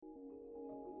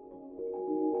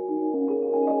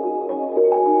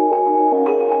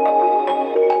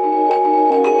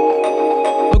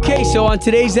so on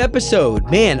today's episode,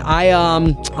 man,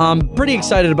 I'm pretty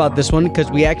excited about this one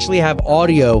because we actually have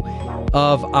audio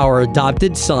of our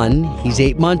adopted son. He's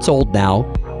 8 months old now.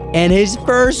 And his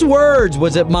first words,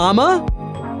 was it mama?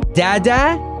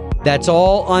 Dada? That's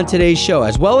all on today's show,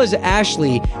 as well as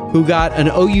Ashley, who got an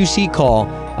OUC call.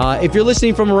 If you're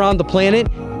listening from around the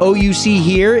planet, OUC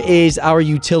here is our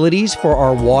utilities for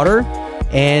our water.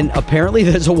 And apparently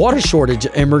there's a water shortage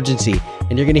emergency.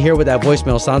 And you're going to hear what that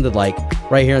voicemail sounded like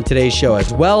right here on today's show,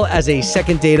 as well as a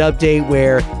second date update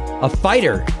where a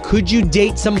fighter. Could you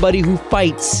date somebody who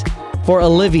fights for a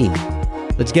living?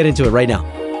 Let's get into it right now.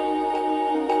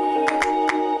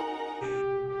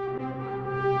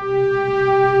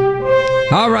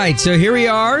 All right, so here we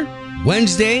are,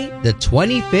 Wednesday, the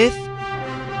 25th.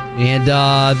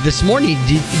 And this morning,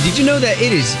 did you know that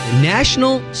it is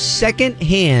National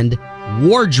Secondhand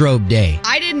Wardrobe Day?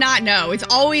 I did not know. It's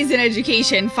always an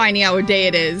education finding out what day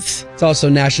it is. It's also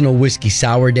National Whiskey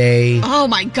Sour Day. Oh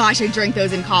my gosh, I drank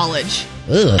those in college.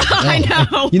 Ugh, I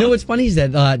know. You know what's funny is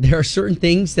that there are certain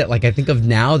things that like I think of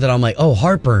now that I'm like, oh,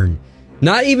 heartburn.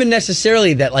 Not even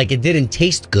necessarily that like it didn't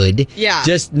taste good. Yeah.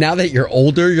 Just now that you're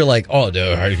older, you're like, oh,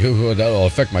 that'll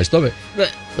affect my stomach.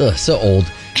 Ugh, so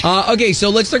old. Okay, so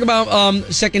let's talk about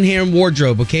secondhand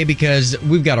wardrobe, okay? Because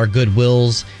we've got our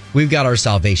Goodwills, we've got our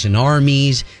Salvation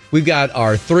Armies, we've got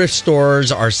our thrift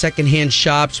stores, our secondhand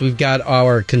shops, we've got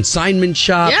our consignment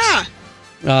shops.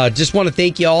 Yeah. Just want to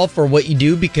thank you all for what you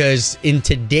do, because in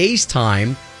today's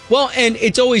time, well, and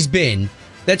it's always been,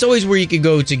 that's always where you could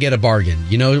go to get a bargain.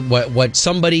 You know, what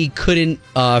somebody couldn't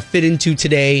fit into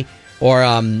today or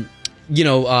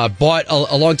bought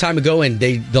a long time ago, and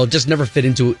they'll just never fit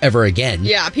into ever again.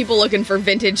 Yeah, people looking for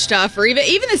vintage stuff, or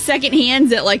even the second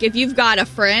hands that, like, if you've got a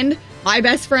friend, my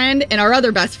best friend and our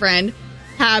other best friend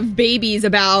have babies they're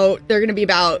going to be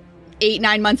about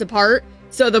 8-9 months apart.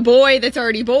 So the boy that's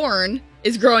already born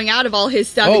is growing out of all his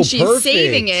stuff, and she's perfect.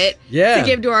 saving it to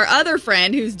give to our other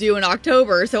friend who's due in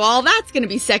October. So all that's going to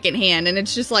be secondhand, and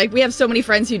it's just like we have so many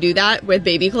friends who do that with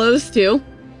baby clothes too.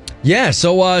 Yeah,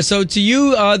 so to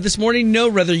you this morning,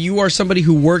 whether you are somebody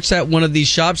who works at one of these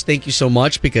shops, thank you so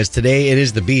much, because today it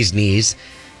is the bee's knees.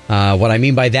 What I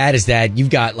mean by that is that you've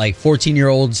got like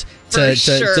 14-year-olds to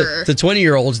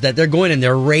 20-year-olds that they're going and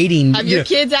they're rating. Have your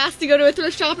kids asked to go to a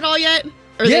thrift shop at all yet?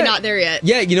 Or are they not there yet?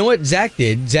 Yeah, you know what? Zach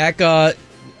did.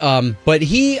 But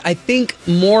he, I think,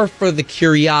 more for the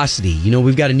curiosity. You know,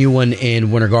 we've got a new one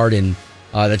in Winter Garden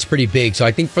that's pretty big. So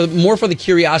I think more for the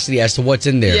curiosity as to what's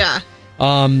in there. Yeah.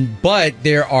 But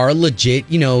there are legit,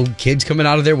 kids coming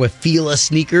out of there with Fila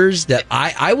sneakers that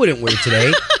I wouldn't wear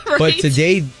today. Right? But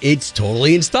today, it's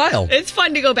totally in style. It's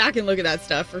fun to go back and look at that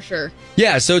stuff for sure.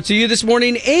 Yeah, so to you this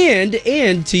morning and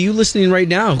to you listening right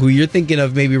now who you're thinking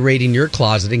of maybe raiding your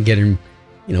closet and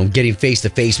getting face to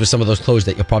face with some of those clothes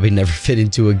that you'll probably never fit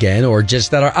into again or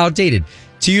just that are outdated.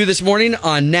 To you this morning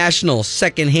on National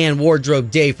Secondhand Wardrobe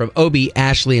Day from Obie,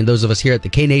 Ashley, and those of us here at the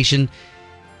K Nation.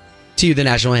 To you, the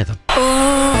national anthem.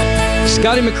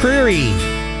 Scotty McCreery,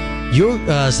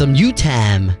 some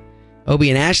U-Time.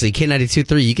 Obie and Ashley,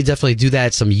 K92.3. You could definitely do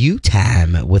that, some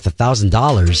U-Time with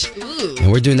 $1,000.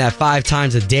 And we're doing that 5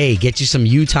 times a day. Get you some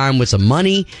U-Time with some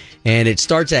money. And it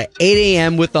starts at 8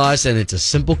 a.m. with us. And it's a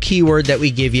simple keyword that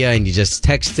we give you. And you just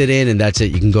text it in and that's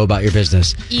it. You can go about your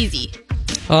business. Easy.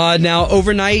 Now,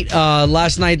 overnight,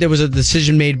 last night, there was a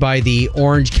decision made by the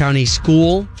Orange County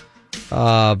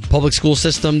public school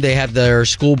system. They have their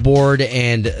school board,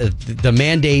 and the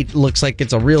mandate looks like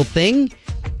it's a real thing.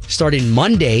 Starting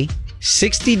Monday,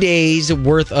 60 days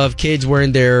worth of kids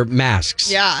wearing their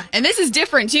masks. Yeah, and this is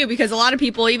different too, because a lot of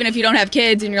people, even if you don't have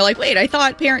kids and you're like, wait, I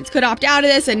thought parents could opt out of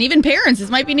this, and even parents, this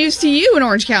might be news to you in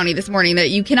Orange County this morning that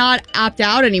you cannot opt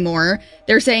out anymore.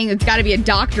 They're saying it's got to be a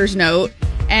doctor's note.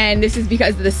 And this is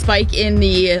because of the spike in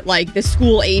the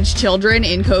school-age children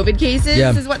in COVID cases,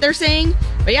 is what they're saying.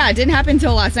 But yeah, it didn't happen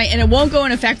until last night, and it won't go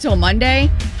in effect till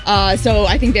Monday. So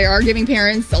I think they are giving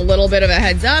parents a little bit of a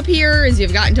heads up here, as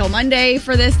you've got until Monday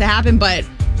for this to happen. But,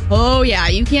 oh yeah,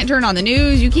 you can't turn on the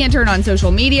news, you can't turn on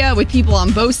social media with people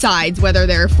on both sides, whether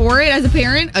they're for it as a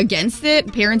parent, against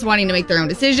it, parents wanting to make their own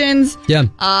decisions. Yeah.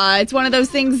 It's one of those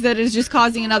things that is just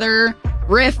causing another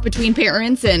rift between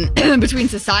parents and between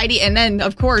society. And then,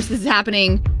 of course, this is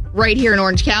happening right here in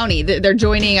Orange County. They're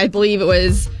joining, I believe it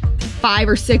was 5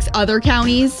 or 6 other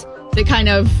counties that kind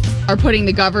of are putting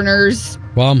the governor's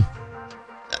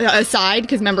aside,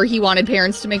 because remember, he wanted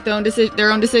parents to make their own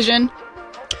decision.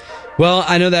 Well,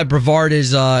 I know that Brevard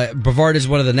is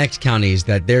one of the next counties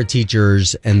that their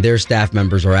teachers and their staff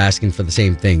members are asking for the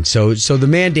same thing. So the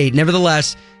mandate,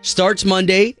 nevertheless, starts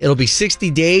Monday. It'll be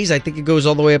 60 days. I think it goes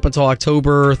all the way up until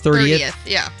October 30th.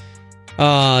 Yeah.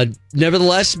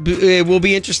 Nevertheless, it will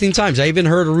be interesting times. I even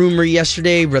heard a rumor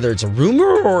yesterday, whether it's a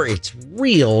rumor or it's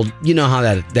real. You know how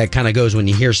that kind of goes when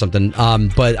you hear something.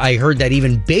 But I heard that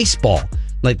even baseball,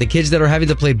 like the kids that are having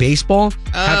to play baseball,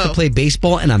 have to play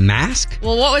baseball in a mask.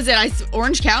 Well, what was it?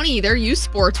 Orange County, their youth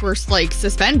sports were like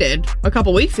suspended a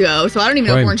couple weeks ago. So I don't even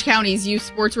know if Orange County's youth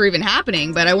sports were even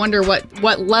happening. But I wonder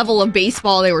what level of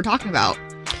baseball they were talking about.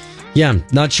 Yeah,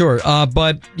 not sure.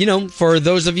 But, for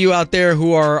those of you out there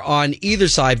who are on either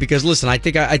side, because listen, I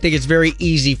think it's very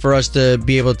easy for us to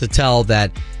be able to tell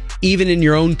that even in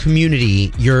your own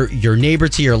community, your neighbor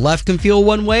to your left can feel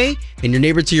one way and your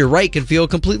neighbor to your right can feel a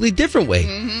completely different way.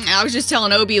 Mm-hmm. I was just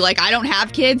telling Obie, I don't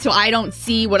have kids, so I don't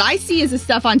see what I see is the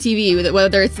stuff on TV,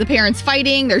 whether it's the parents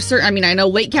fighting. There's certain, I know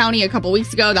Lake County a couple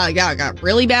weeks ago that got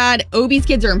really bad. Obie's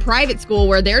kids are in private school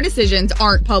where their decisions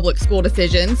aren't public school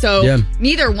decisions. So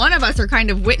neither one of us are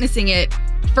kind of witnessing it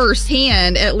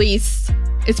firsthand, at least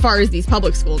as far as these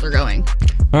public schools are going.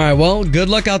 All right, well, good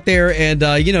luck out there, and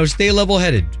stay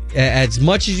level-headed as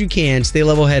much as you can. Stay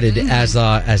level-headed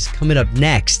as coming up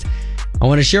next. I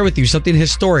want to share with you something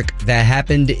historic that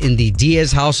happened in the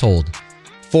Diaz household.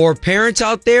 For parents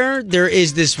out there, there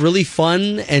is this really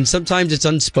fun, and sometimes it's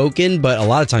unspoken, but a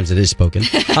lot of times it is spoken.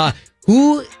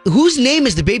 Whose name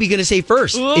is the baby going to say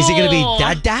first? Ooh. Is it going to be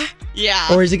dada?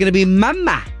 Yeah. Or is it going to be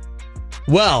mama?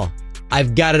 Well,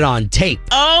 I've got it on tape.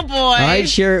 Oh, boy. All right,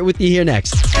 share it with you here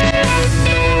next.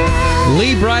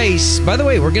 Lee Brice. By the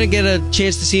way, we're going to get a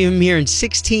chance to see him here in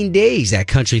 16 days at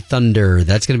Country Thunder.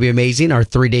 That's going to be amazing. Our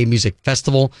 3-day music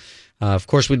festival. Of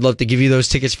course, we'd love to give you those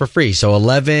tickets for free. So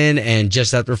 11 and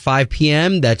just after 5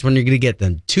 p.m., that's when you're going to get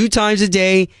them 2 times a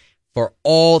day for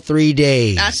all 3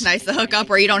 days. That's nice. The hookup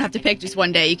where you don't have to pick just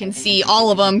one day. You can see all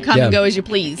of them, come and go as you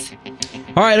please.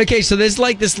 All right, okay, so there's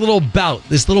like this little bout,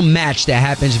 this little match that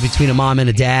happens between a mom and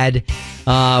a dad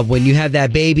when you have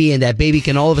that baby, and that baby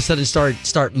can all of a sudden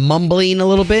start mumbling a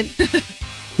little bit.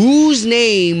 Whose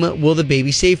name will the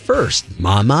baby say first?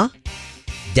 Mama?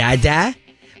 Dada?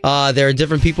 There are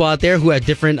different people out there who have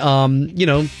different,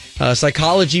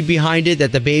 psychology behind it,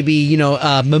 that the baby, is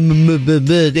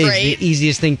the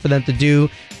easiest thing for them to do,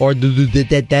 or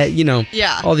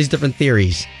all these different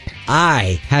theories.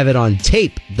 I have it on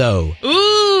tape, though.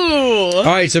 Ooh! All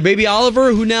right, so baby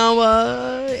Oliver, who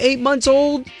now 8 months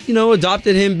old,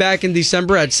 adopted him back in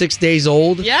December at 6 days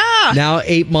old. Yeah. Now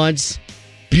 8 months.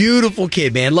 Beautiful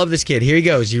kid, man. Love this kid. Here he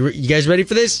goes. You guys ready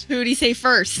for this? Who do you say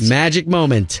first? Magic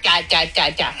moment.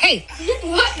 Hey,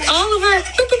 what? Oliver.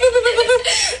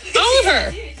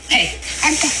 Oliver. Hey.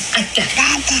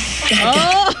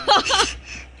 Oh.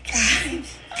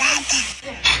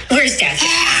 Where's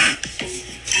Dada?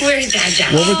 Where's Dada?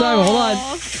 One more time. Hold on.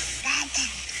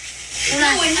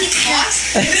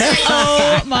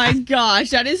 Oh my gosh,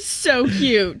 that is so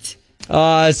cute.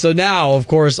 So now, of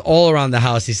course, all around the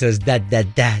house, he says, da, da,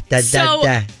 da, da, da,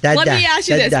 da, da. Let me ask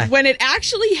you this. When it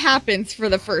actually happens for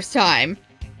the first time,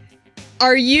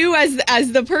 are you,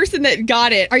 as the person that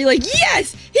got it, are you like,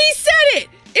 yes, he said it.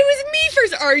 It was me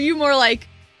first. Or are you more like,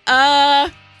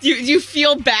 do you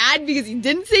feel bad because he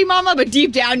didn't say mama, but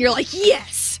deep down you're like,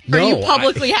 yes. Or are you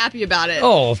publicly happy about it?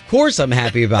 Oh, of course I'm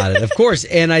happy about it. Of course.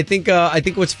 And I think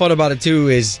what's fun about it, too,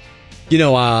 is,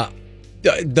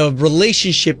 the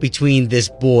relationship between this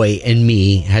boy and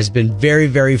me has been very,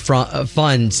 very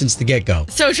fun since the get-go.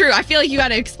 So true. I feel like you got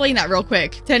to explain that real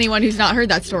quick to anyone who's not heard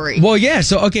that story. Well, yeah.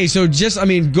 So just,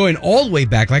 going all the way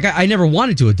back, like I never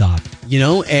wanted to adopt,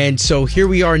 and so here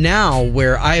we are now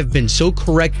where I have been so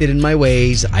corrected in my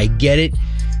ways. I get it.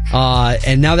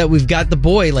 And now that we've got the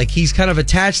boy, like he's kind of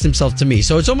attached himself to me.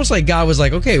 So it's almost like God was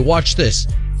like, okay, watch this.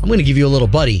 I'm going to give you a little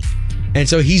buddy. And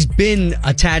so he's been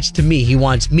attached to me. He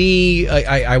wants me.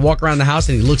 I walk around the house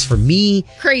and he looks for me.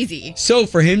 Crazy. So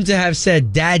for him to have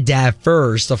said dad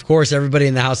first, of course, everybody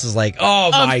in the house is like,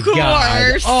 oh my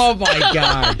God. Oh my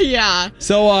God. Yeah.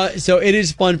 So it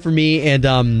is fun for me. And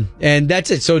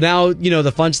that's it. So now,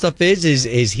 the fun stuff is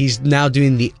he's now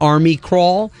doing the army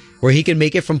crawl, where he can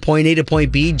make it from point A to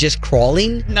point B just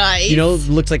crawling. Nice.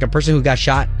 Looks like a person who got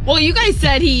shot. Well, you guys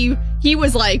said he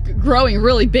was like growing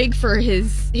really big for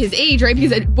his age, right?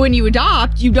 Because when you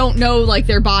adopt, you don't know like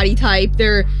their body type,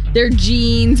 their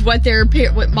genes, what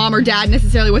mom or dad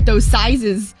necessarily, what those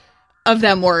sizes of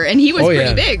them were. And he was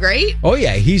pretty big, right? Oh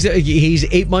yeah, he's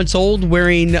 8 months old,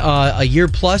 wearing a year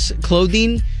plus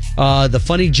clothing. The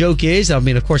funny joke is,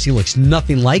 of course, he looks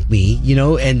nothing like me,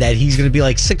 and that he's going to be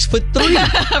like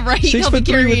 6'3". Right, he'll be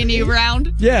carrying you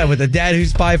around. Yeah, with a dad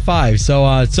who's 5'5".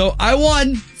 So I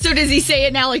won. So does he say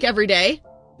it now like every day?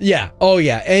 Yeah. Oh,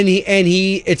 yeah. And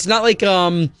he. It's not like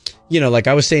like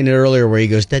I was saying it earlier, where he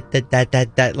goes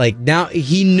that. Like now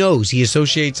he knows. He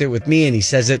associates it with me, and he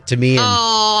says it to me.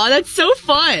 Oh, that's so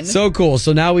fun. So cool.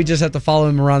 So now we just have to follow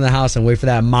him around the house and wait for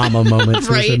that mama moment,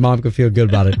 Right. so mom can feel good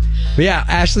about it. But yeah,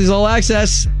 Ashley's All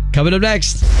Access coming up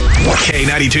next.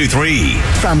 K92.3.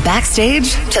 From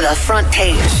backstage to the front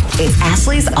page, it's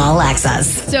Ashley's All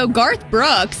Access. So Garth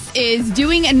Brooks is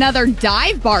doing another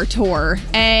dive bar tour,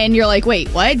 and you're like, wait,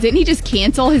 what? Didn't he just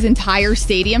cancel his entire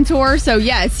stadium tour? So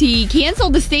yes, he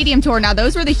canceled the stadium tour. Now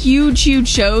those were the huge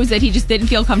shows that he just didn't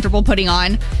feel comfortable putting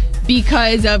on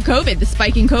because of COVID, the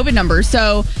spike in COVID numbers.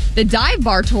 So the dive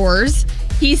bar tours,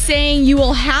 he's saying you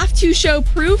will have to show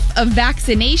proof of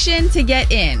vaccination to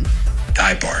get in.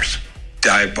 Dive bars,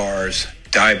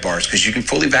 because you can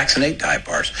fully vaccinate dive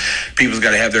bars. People's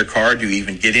got to have their card to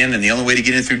even get in, and the only way to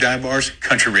get in through dive bars,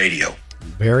 country radio.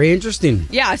 Very interesting.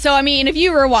 Yeah, so I mean, if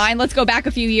you rewind, let's go back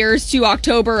a few years to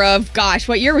October of,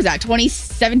 what year was that?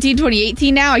 2017,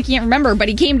 2018 now? I can't remember, but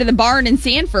he came to the barn in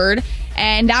Sanford,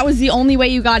 and that was the only way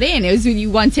you got in. It was when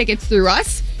you won tickets through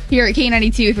us here at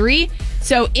K92.3.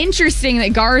 So interesting that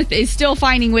Garth is still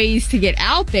finding ways to get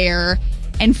out there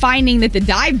and finding that the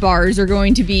dive bars are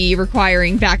going to be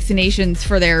requiring vaccinations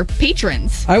for their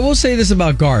patrons. I will say this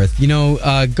about Garth.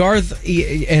 Garth,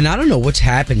 and I don't know what's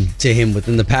happened to him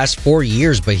within the past 4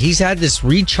 years, but he's had this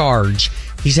recharge.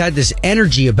 He's had this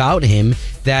energy about him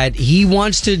that he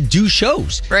wants to do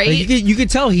shows. Right. Like you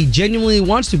could tell he genuinely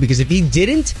wants to, because if he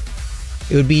didn't,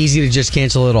 it would be easy to just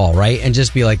cancel it all, right? And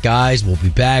just be like, guys, we'll be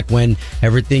back when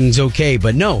everything's okay.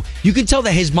 But no, you can tell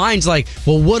that his mind's like,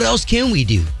 well, what else can we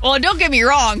do? Well, don't get me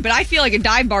wrong, but I feel like a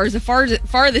dive bar is the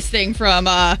farthest thing from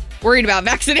worried about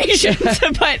vaccinations.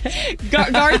 But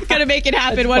Garth's going to make it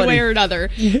happen one way or another.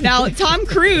 Now, Tom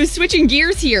Cruise, switching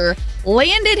gears here,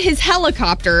 landed his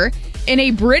helicopter in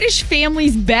a British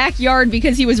family's backyard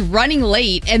because he was running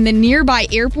late and the nearby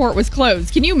airport was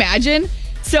closed. Can you imagine?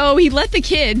 So he let the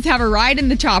kids have a ride in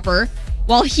the chopper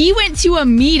while he went to a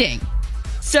meeting.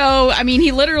 So, I mean,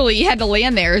 he literally had to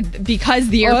land there because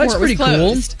the airport was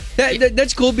closed. Cool.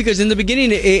 That's cool, because in the beginning,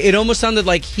 it almost sounded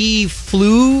like he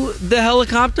flew the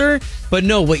helicopter. But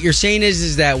no, what you're saying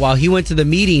is that while he went to the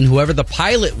meeting, whoever the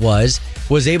pilot was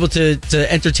able to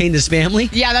entertain this family?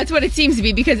 Yeah, that's what it seems to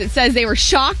be, because it says they were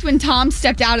shocked when Tom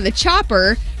stepped out of the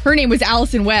chopper. Her name was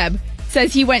Allison Webb.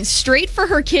 Says he went straight for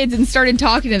her kids and started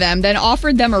talking to them, then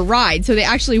offered them a ride. So they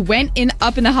actually went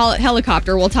up in the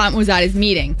helicopter while Tom was at his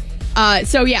meeting. But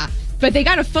they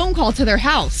got a phone call to their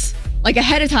house, like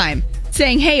ahead of time,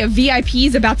 saying, hey, a VIP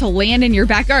is about to land in your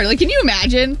backyard. Like, can you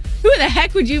imagine? Who the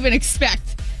heck would you even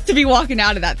expect to be walking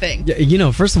out of that thing?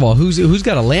 Yeah, first of all, who's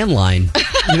got a landline?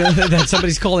 That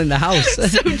somebody's calling the house.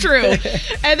 So true.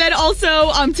 And then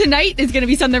also, tonight is going to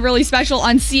be something really special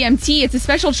on CMT. It's a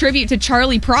special tribute to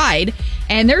Charlie Pride.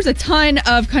 And there's a ton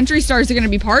of country stars that are going to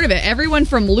be part of it. Everyone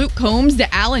from Luke Combs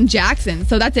to Alan Jackson.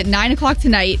 So that's at 9 o'clock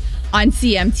tonight on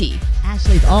CMT.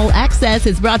 Ashley's All Access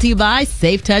is brought to you by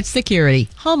Safe Touch Security,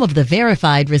 home of the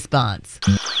verified response.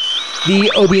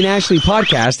 The Obie and Ashley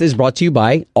podcast is brought to you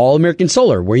by All American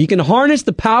Solar, where you can harness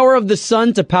the power of the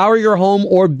sun to power your home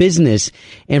or business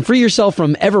and free yourself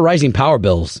from ever-rising power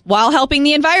bills. While helping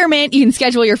the environment, you can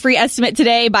schedule your free estimate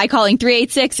today by calling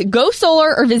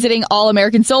 386-GO-SOLAR or visiting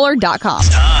allamericansolar.com.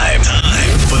 Time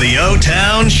for the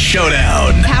O-Town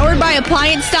Showdown. Powered by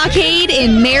Appliance Stockade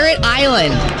in Merritt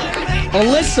Island.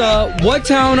 Alyssa, what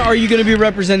town are you going to be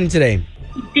representing today?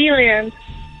 DeLand.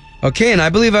 Okay, and I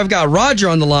believe I've got Roger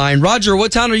on the line. Roger,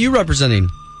 what town are you representing?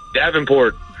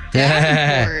 Davenport.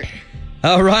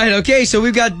 All right, okay, so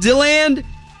we've got DeLand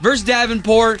versus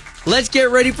Davenport. Let's get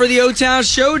ready for the O-Town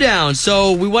Showdown.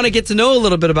 So we want to get to know a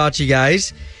little bit about you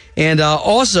guys and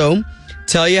also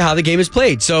tell you how the game is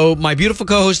played. So my beautiful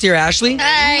co-host here, Ashley,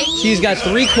 she's got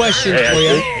 3 questions for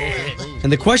you.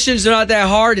 And the questions are not that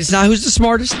hard. It's not who's the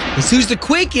smartest. It's who's the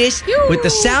quickest. With the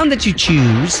sound that you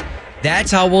choose, that's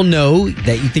how we'll know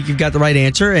that you think you've got the right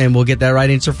answer, and we'll get that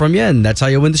right answer from you, and that's how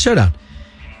you'll win the showdown.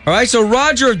 All right, so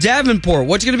Roger of Davenport,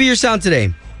 what's going to be your sound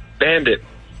today? Bandit.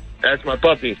 That's my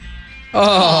puppy.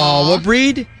 Oh, what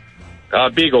breed?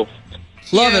 Beagle.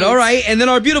 Love it. All right, and then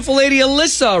our beautiful lady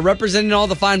Alyssa, representing all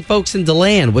the fine folks in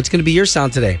DeLand. What's going to be your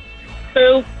sound today?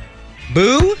 Boo.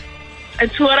 Boo?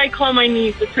 It's what I call my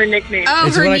niece. It's her nickname. Oh,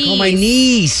 it's her what niece. I call my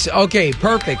niece. Okay,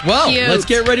 perfect. Well, Cute. Let's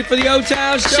get ready for the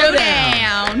O-Town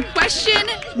Showdown. Question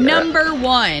number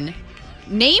 1.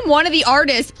 Name one of the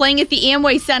artists playing at the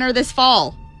Amway Center this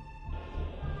fall.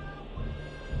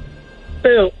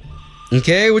 Boo.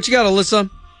 Okay, what you got, Alyssa?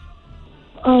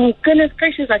 Oh, goodness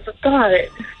gracious, I forgot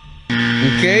it.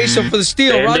 Okay, so for the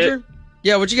steal, Bandit. Roger?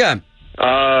 Yeah, what you got?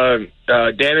 Dan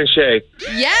and Shay.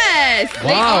 Yes. They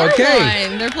Wow, are okay.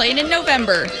 one. They're playing in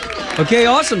November. Okay,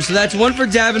 awesome. So that's one for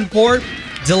Davenport.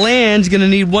 Deland's going to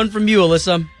need one from you,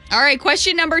 Alyssa. All right,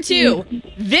 question number 2.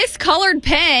 This colored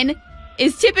pen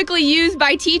is typically used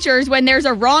by teachers when there's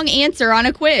a wrong answer on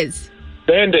a quiz.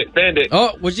 Bandit.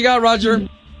 Oh, what you got, Roger?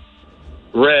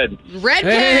 Red. Red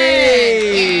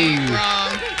Hey! pen.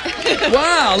 Wrong.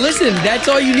 Wow, listen, that's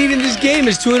all you need in this game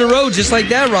is 2 in a row, just like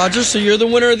that, Roger. So you're the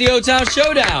winner of the O-Town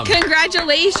Showdown.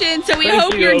 Congratulations. So we Thank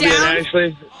hope you, you're Obie and down.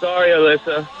 Ashley. Sorry,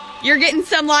 Alyssa. You're getting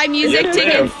some live music Yes,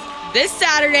 tickets ma'am. this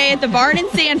Saturday at the Barn in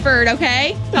Sanford,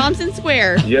 okay? Thompson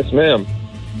Square. Yes, ma'am.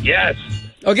 Yes.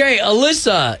 Okay,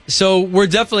 Alyssa, so we're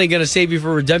definitely going to save you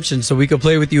for redemption so we can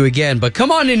play with you again. But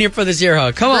come on in here for this ear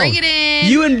hug. Come Bring on. it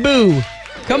in. You and Boo.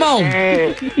 Come on.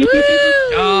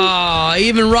 Oh,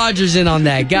 even Roger's in on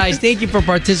that. Guys, thank you for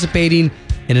participating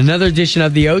in another edition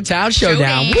of the O-Town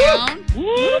Showdown.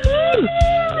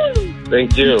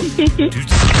 Thank you.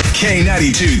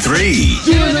 K92-3.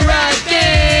 Doing the right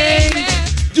thing.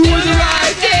 Doing the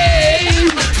right thing.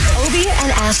 Obie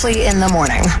and Ashley in the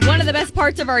morning. One of the best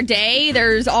parts of our day,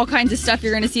 there's all kinds of stuff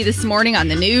you're going to see this morning on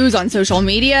the news, on social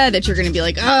media, that you're going to be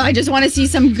like, oh, I just want to see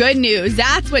some good news.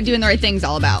 That's what Doing the Right Thing's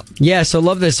all about. Yeah, so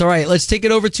love this. All right, let's take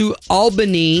it over to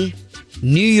Albany,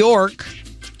 New York,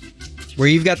 where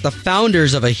you've got the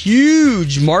founders of a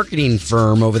huge marketing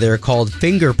firm over there called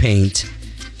Finger Paint.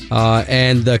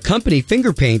 And the company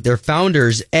Finger Paint, their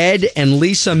founders, Ed and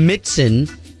Lisa Mitzen,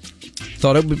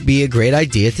 thought it would be a great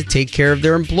idea to take care of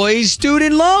their employees'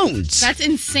 student loans. That's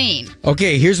insane.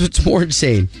 Okay, here's what's more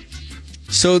insane.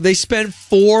 So they spent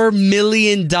 $4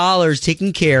 million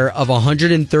taking care of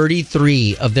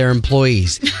 133 of their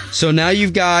employees. So now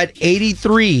you've got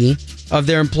 83 of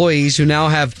their employees who now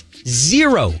have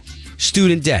zero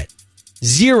student debt.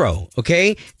 Zero,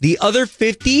 okay? The other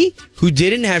 50 who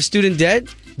didn't have student debt,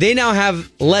 they now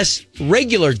have less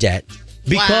regular debt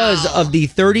because of the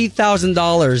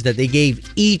 $30,000 that they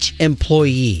gave each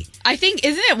employee. I think,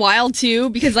 isn't it wild too?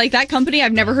 Because like that company,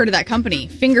 I've never heard of that company,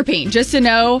 Finger Paint, just to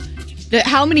know that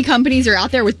how many companies are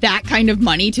out there with that kind of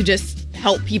money to just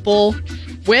help people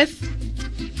with.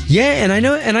 Yeah, and I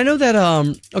know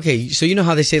that okay, so you know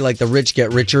how they say like the rich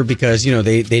get richer because, you know,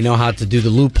 they know how to do the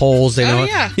loopholes, they know,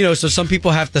 yeah. you know, so some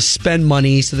people have to spend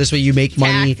money so this way you make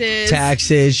money,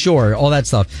 taxes, sure, all that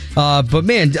stuff. But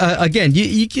man, again,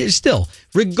 you can still,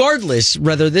 regardless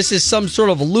whether this is some sort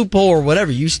of a loophole or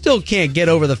whatever, you still can't get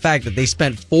over the fact that they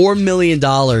spent $4 million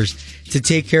to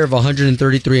take care of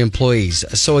 133 employees.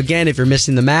 So again, if you're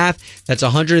missing the math, that's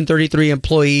 133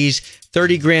 employees,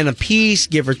 30 grand a piece,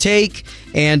 give or take,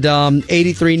 and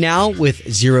 83 now with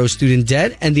zero student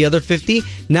debt, and the other 50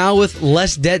 now with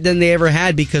less debt than they ever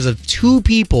had because of two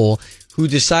people who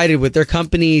decided with their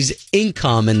company's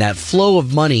income and that flow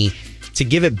of money to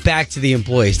give it back to the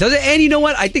employees. And you know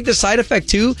what? I think the side effect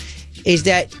too is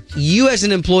that you as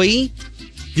an employee,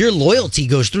 your loyalty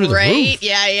goes through the roof.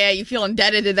 Yeah. You feel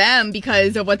indebted to them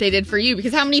because of what they did for you.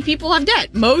 Because how many people have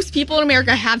debt? Most people in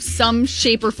America have some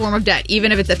shape or form of debt.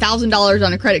 Even if it's $1,000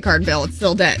 on a credit card bill, it's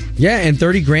still debt. Yeah, and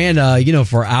 30 grand, you know,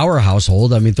 for our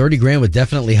household, I mean, 30 grand would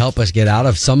definitely help us get out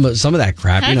of some of that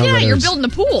crap. Heck you know, yeah, you're it's- building a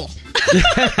pool.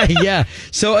 Yeah.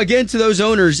 So again, to those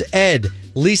owners, Ed,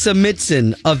 Lisa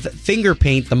Mitzen of Finger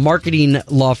Paint, the marketing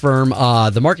law firm,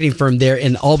 the marketing firm there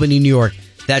in Albany, New York,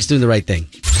 that's doing the right thing.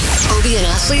 Obie and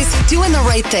Ashley's Doing the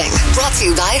Right Thing. Brought to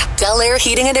you by Bel Air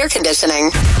Heating and Air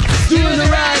Conditioning. Doing the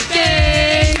right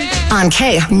thing. On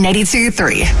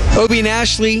K92.3. Obie and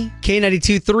Ashley,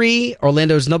 K92.3,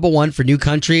 Orlando's #1 for new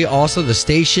country. Also the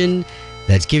station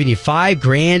that's giving you $5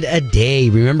 grand a day.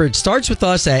 Remember, it starts with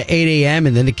us at 8 a.m.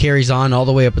 and then it carries on all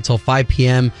the way up until 5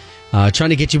 p.m. Trying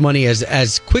to get you money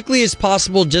as quickly as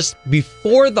possible just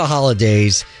before the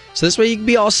holidays. So this way you can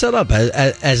be all set up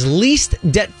as least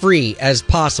debt-free as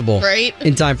possible, Right.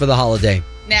 in time for the holiday.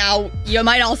 Now, you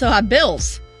might also have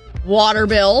bills. Water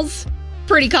bills,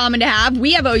 pretty common to have.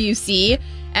 We have OUC,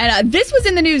 and this was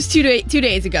in the news 2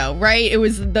 days ago, right? It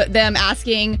was them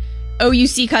asking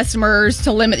OUC customers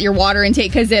to limit your water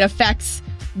intake because it affects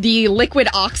the liquid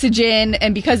oxygen,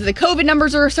 and because the COVID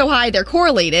numbers are so high, they're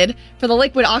correlated for the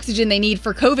liquid oxygen they need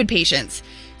for COVID patients.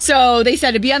 So they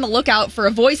said to be on the lookout for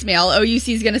a voicemail.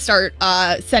 OUC is going to start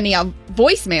sending out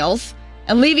voicemails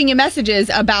and leaving you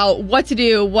messages about what to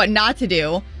do, what not to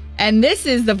do. And this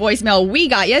is the voicemail we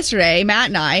got yesterday, Matt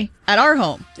and I, at our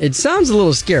home. It sounds a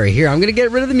little scary. Here, I'm going to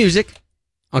get rid of the music,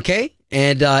 okay?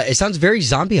 And it sounds very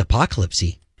zombie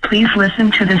apocalypse-y. Please listen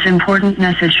to this important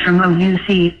message from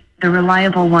OUC, the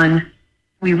reliable one.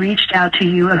 We reached out to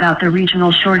you about the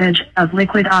regional shortage of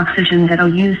liquid oxygen that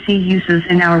OUC uses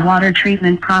in our water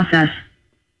treatment process.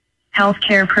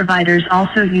 Healthcare providers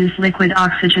also use liquid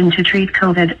oxygen to treat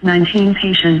COVID-19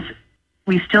 patients.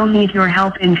 We still need your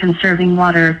help in conserving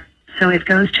water, so it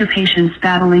goes to patients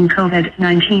battling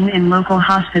COVID-19 in local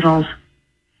hospitals.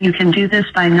 You can do this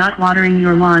by not watering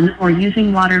your lawn or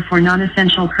using water for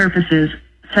non-essential purposes,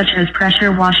 such as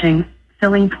pressure washing,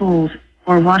 filling pools,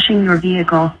 or washing your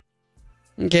vehicle.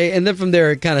 Okay, and then from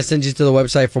there, it kind of sends you to the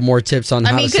website for more tips on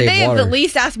how to save water. Could they have at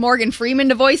least asked Morgan Freeman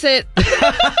to voice it?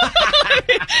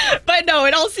 But no,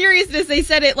 in all seriousness, they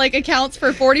said it accounts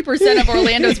for 40% of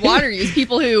Orlando's water use.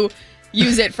 People who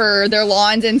use it for their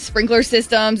lawns and sprinkler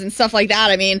systems and stuff like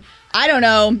that. I mean, I don't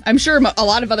know. I'm sure a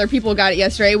lot of other people got it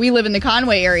yesterday. We live in the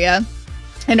Conway area.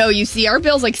 I know you see our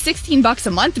bill's like $16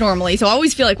 a month normally, so I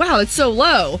always feel like, wow, it's so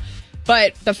low.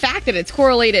 But the fact that it's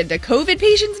correlated to COVID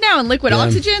patients now and liquid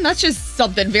oxygen, that's just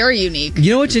something very unique.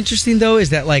 You know what's interesting, though,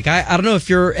 is that, I don't know if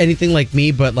you're anything like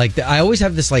me, but, I always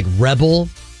have this, rebel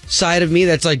side of me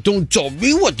that's like, don't tell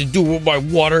me what to do with my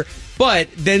water. But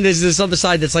then there's this other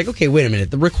side that's like, okay, wait a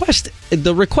minute. The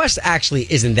request actually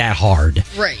isn't that hard.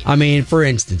 Right. I mean, for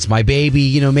instance, my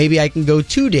baby, maybe I can go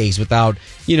 2 days without,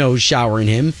 showering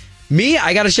him. Me,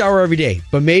 I got to shower every day.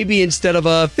 But maybe instead of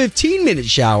a 15-minute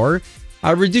shower,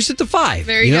 I reduce it to 5.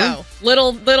 There you go.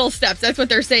 Little steps. That's what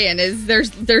they're saying is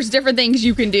there's different things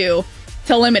you can do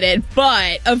to limit it.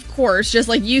 But, of course, just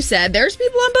like you said, there's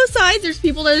people on both sides.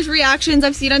 There's reactions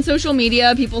I've seen on social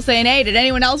media. People saying, hey, did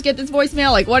anyone else get this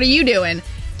voicemail? What are you doing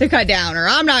to cut down? Or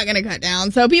I'm not going to cut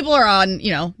down. So people are on,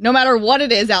 no matter what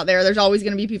it is out there, there's always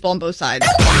going to be people on both sides.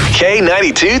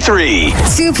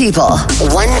 K92-3. 2 people,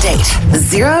 1 date,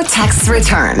 0 texts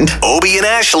returned. Obie and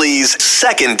Ashley's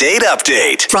second date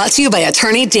update. Brought to you by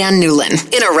attorney Dan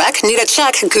Newlin. In a wreck, need a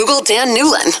check, Google Dan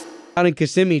Newlin. Out in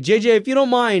Kissimmee. JJ, if you don't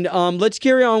mind, let's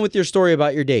carry on with your story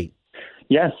about your date.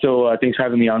 Yeah, so thanks for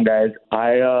having me on, guys.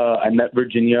 I met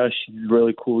Virginia. She's a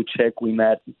really cool chick. We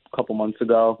met a couple months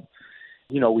ago.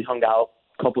 We hung out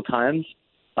a couple times.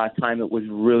 Last time it was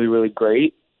really, really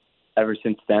great. Ever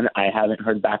since then, I haven't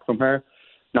heard back from her.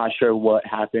 Not sure what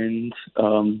happened.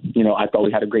 I thought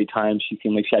we had a great time. She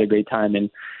seemed like she had a great time, and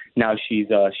now she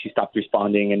stopped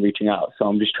responding and reaching out. So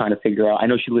I'm just trying to figure out. I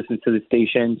know she listens to the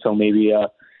station, so maybe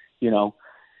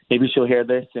maybe she'll hear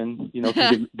this and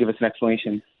can give us an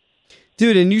explanation.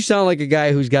 Dude, and you sound like a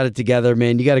guy who's got it together,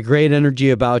 man. You got a great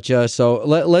energy about you. So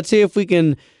let's see if we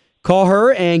can call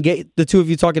her and get the two of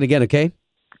you talking again, okay?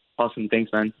 Awesome.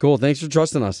 Thanks, man. Cool. Thanks for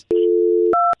trusting us.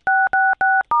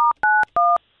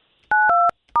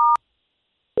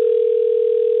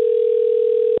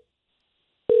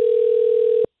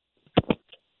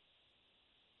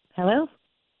 Hello?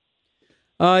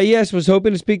 Yes, was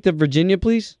hoping to speak to Virginia,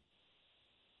 please.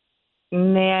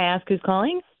 May I ask who's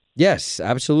calling? Yes,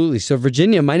 absolutely. So,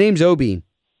 Virginia, my name's Obie.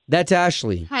 That's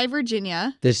Ashley. Hi,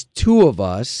 Virginia. There's 2 of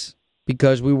us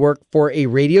because we work for a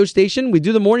radio station. We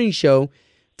do the morning show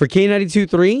for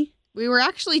K92.3. We were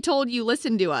actually told you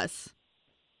listened to us.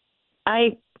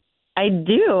 I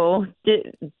do.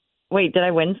 Wait, did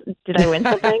I win? Did I win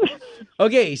something?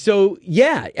 Okay, so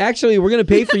yeah, actually, we're gonna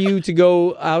pay for you to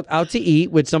go out to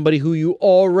eat with somebody who you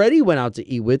already went out to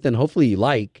eat with, and hopefully you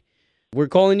like. We're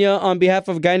calling you on behalf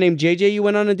of a guy named JJ you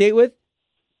went on a date with?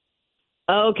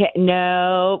 Okay,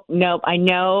 nope. I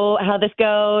know how this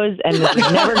goes, and this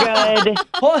is never good.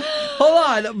 Hold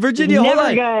on, Virginia, never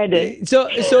hold on. Good. So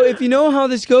if you know how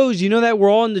this goes, you know that we're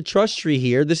all in the trust tree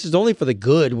here. This is only for the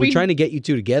good. We're trying to get you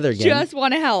 2 together again. Just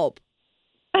want to help.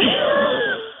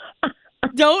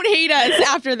 Don't hate us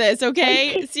after this,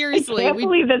 okay? Seriously. I can't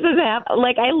believe this is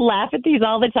happening. I laugh at these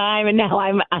all the time, and now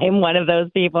I'm one of those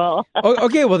people.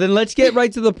 Okay, well then let's get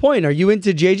right to the point. Are you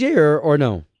into JJ or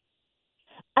no?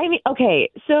 I mean, okay,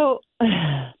 so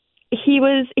he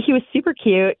was super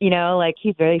cute,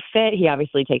 he's very fit. He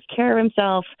obviously takes care of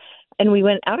himself. And we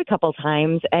went out a couple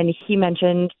times, and he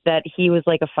mentioned that he was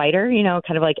like a fighter,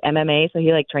 kind of like MMA, so he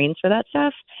trains for that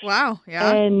stuff. Wow,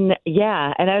 yeah.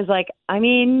 And I was like, I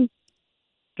mean,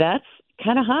 that's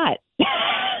kind of hot.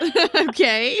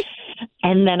 Okay.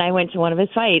 And then I went to one of his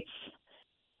fights.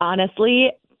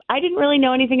 Honestly, I didn't really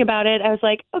know anything about it. I was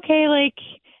like, okay,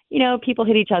 people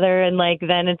hit each other and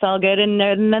then it's all good and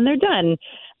then they're done.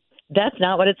 That's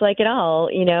not what it's like at all.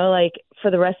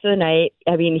 For the rest of the night,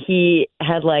 I mean, he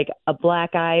had a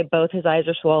black eye. Both his eyes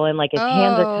are swollen. His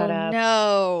hands are cut up.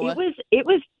 No. It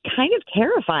was kind of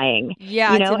terrifying.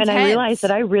 Yeah, it's and I realized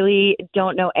that I really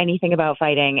don't know anything about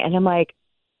fighting. And I'm like,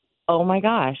 oh my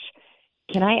gosh,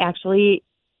 can I actually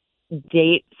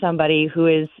date somebody who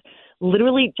is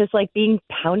literally just being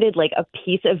pounded like a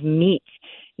piece of meat,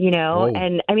 Whoa.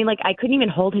 And I mean, like, I couldn't even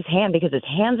hold his hand because his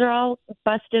hands are all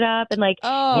busted up and like,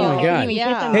 Oh my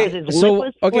God. Hey,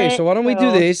 So why don't we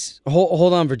do this?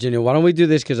 Hold on, Virginia. Why don't we do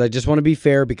this? Because I just want to be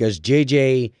fair because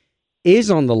JJ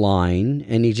is on the line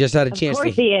and he just had a chance Of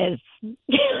course he is.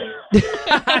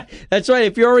 That's right.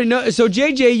 If you already know. So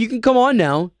JJ, you can come on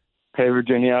now. Hey,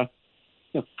 Virginia.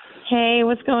 Hey,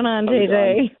 what's going on,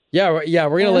 JJ? Yeah,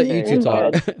 we're going to let you two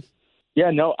talk. Yeah,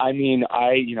 no, I mean,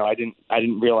 I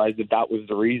didn't realize that was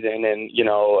the reason. And,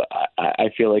 I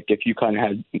feel like if you kind of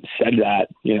had said that,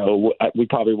 we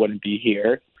probably wouldn't be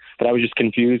here. But I was just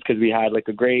confused because we had like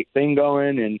a great thing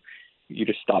going and you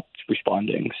just stopped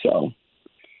responding. So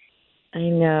I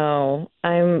know.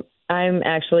 I'm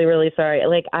actually really sorry.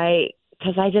 Like I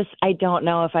don't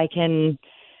know if I can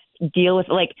deal with,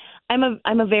 like,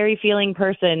 I'm a very feeling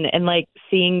person, and like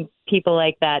seeing people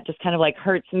like that just kind of like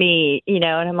hurts me, and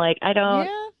I'm like, I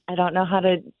don't know how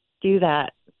to do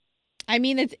that. I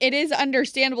mean, it is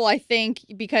understandable, I think,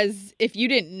 because if you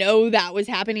didn't know that was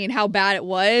happening and how bad it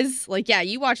was, like, yeah,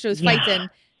 you watch those fights, and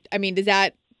I mean, does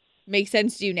that make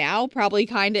sense to you now? Probably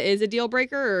kind of is a deal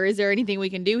breaker, or is there anything we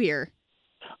can do here?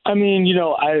 I mean,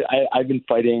 I've been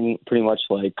fighting pretty much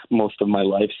like most of my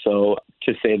life. So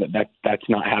to say that's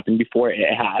not happened before,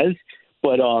 it has.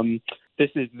 But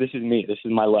this is me. This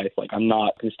is my life. Like, I'm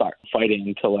not gonna start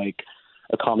fighting to like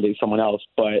accommodate someone else.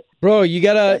 But bro, you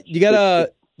gotta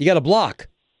block.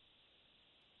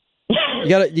 You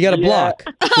gotta block.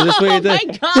 So this way oh my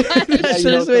gosh.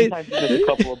 Sometimes there's a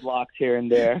couple of blocks here and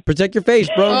there. Protect your face,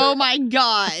 bro. Oh my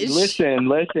gosh.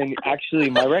 Listen. Actually,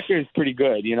 my record is pretty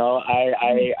good.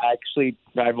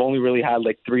 I've only really had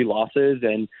like 3 losses,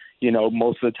 and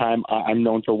most of the time I'm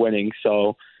known for winning.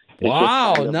 So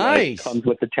wow, nice. Like, comes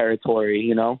with the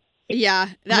territory, Yeah,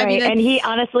 right. I mean, and he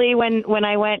honestly, when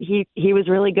I went, he was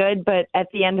really good. But at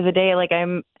the end of the day, like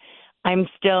I'm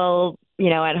still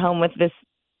at home with this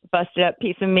busted up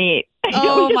piece of meat.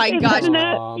 Oh my gosh.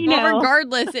 Well,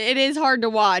 regardless, it is hard to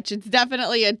watch. It's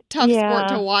definitely a tough sport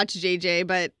to watch, JJ,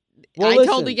 but I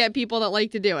totally get people that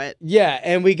like to do it. Yeah,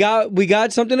 and we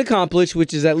got something accomplished,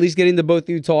 which is at least getting the both of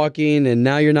you talking, and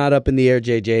now you're not up in the air,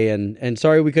 JJ, and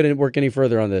sorry we couldn't work any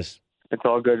further on this. It's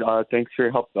all good. Thanks for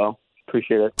your help, though.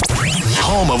 Appreciate it.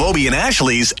 Home of Obie and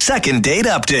Ashley's second date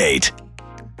update.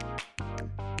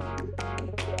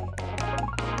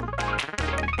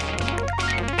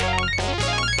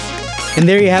 And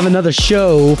there you have another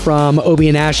show from Obie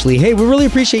and Ashley. Hey, we really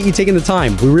appreciate you taking the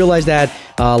time. We realize that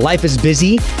life is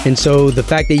busy, and so the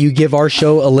fact that you give our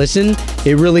show a listen,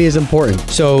 it really is important.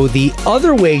 So the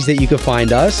other ways that you can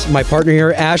find us, my partner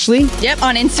here, Ashley. Yep,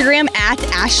 on Instagram at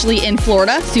Ashley in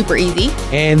Florida. Super easy.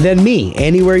 And then me,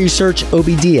 anywhere you search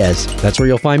Obie Diaz. That's where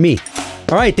you'll find me.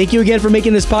 All right, thank you again for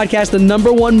making this podcast the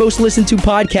 #1 most listened to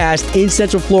podcast in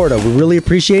Central Florida. We really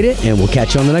appreciate it, and we'll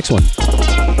catch you on the next one.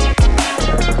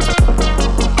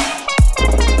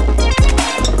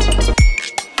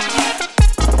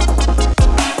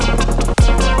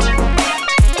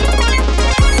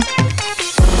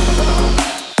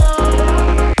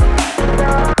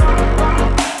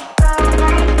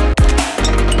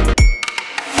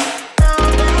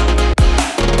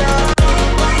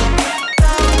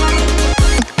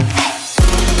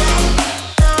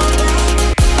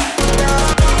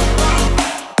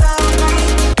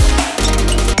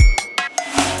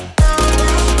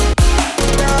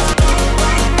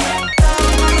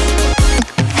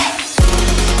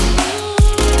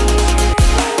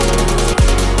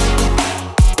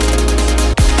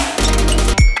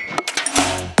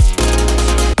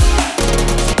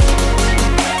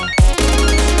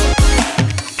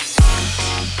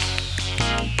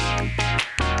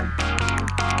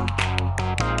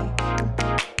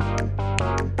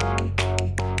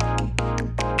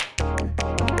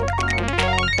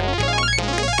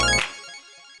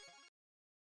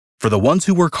 For the ones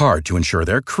who work hard to ensure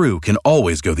their crew can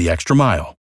always go the extra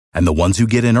mile, and the ones who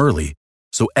get in early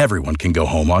so everyone can go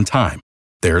home on time,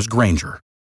 there's Grainger,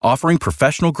 offering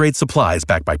professional-grade supplies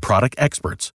backed by product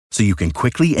experts so you can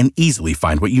quickly and easily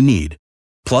find what you need.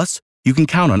 Plus, you can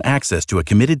count on access to a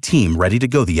committed team ready to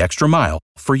go the extra mile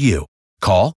for you.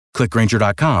 Call, click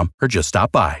Grainger.com, or just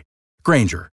stop by.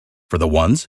 Grainger, for the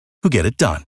ones who get it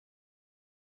done.